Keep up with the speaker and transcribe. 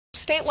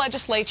state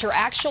legislature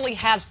actually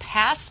has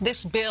passed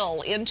this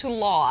bill into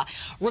law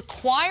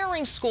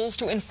requiring schools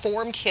to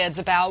inform kids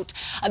about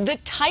the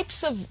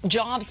types of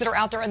jobs that are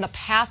out there and the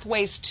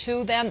pathways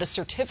to them, the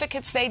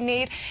certificates they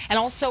need, and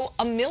also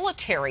a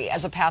military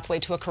as a pathway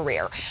to a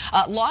career.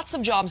 Lots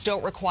of jobs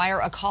don't require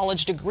a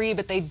college degree,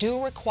 but they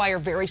do require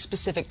very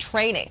specific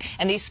training,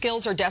 and these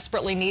skills are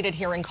desperately needed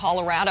here in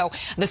Colorado.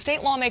 The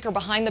state lawmaker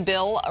behind the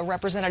bill,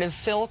 Representative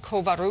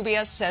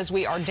Covarrubias, says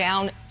we are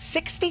down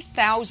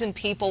 60,000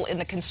 people in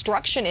the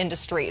construction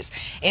industries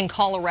in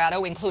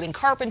Colorado, including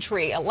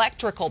carpentry,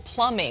 electrical,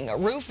 plumbing,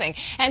 roofing,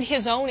 and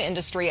his own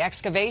industry,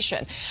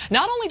 excavation.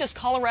 Not only does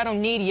Colorado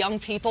need young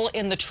people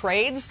in the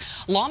trades,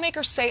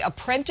 lawmakers say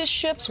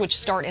apprenticeships, which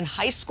start in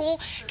high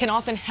school, can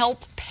often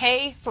help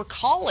pay for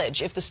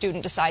college if the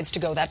student decides to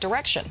go that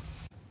direction.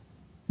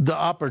 The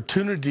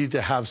opportunity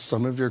to have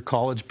some of your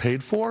college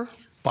paid for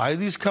by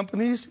these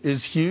companies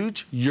is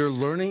huge. You're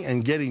learning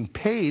and getting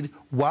paid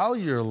while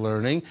you're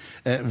learning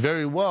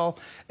very well,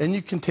 and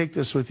you can take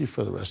this with you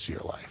for the rest of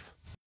your life.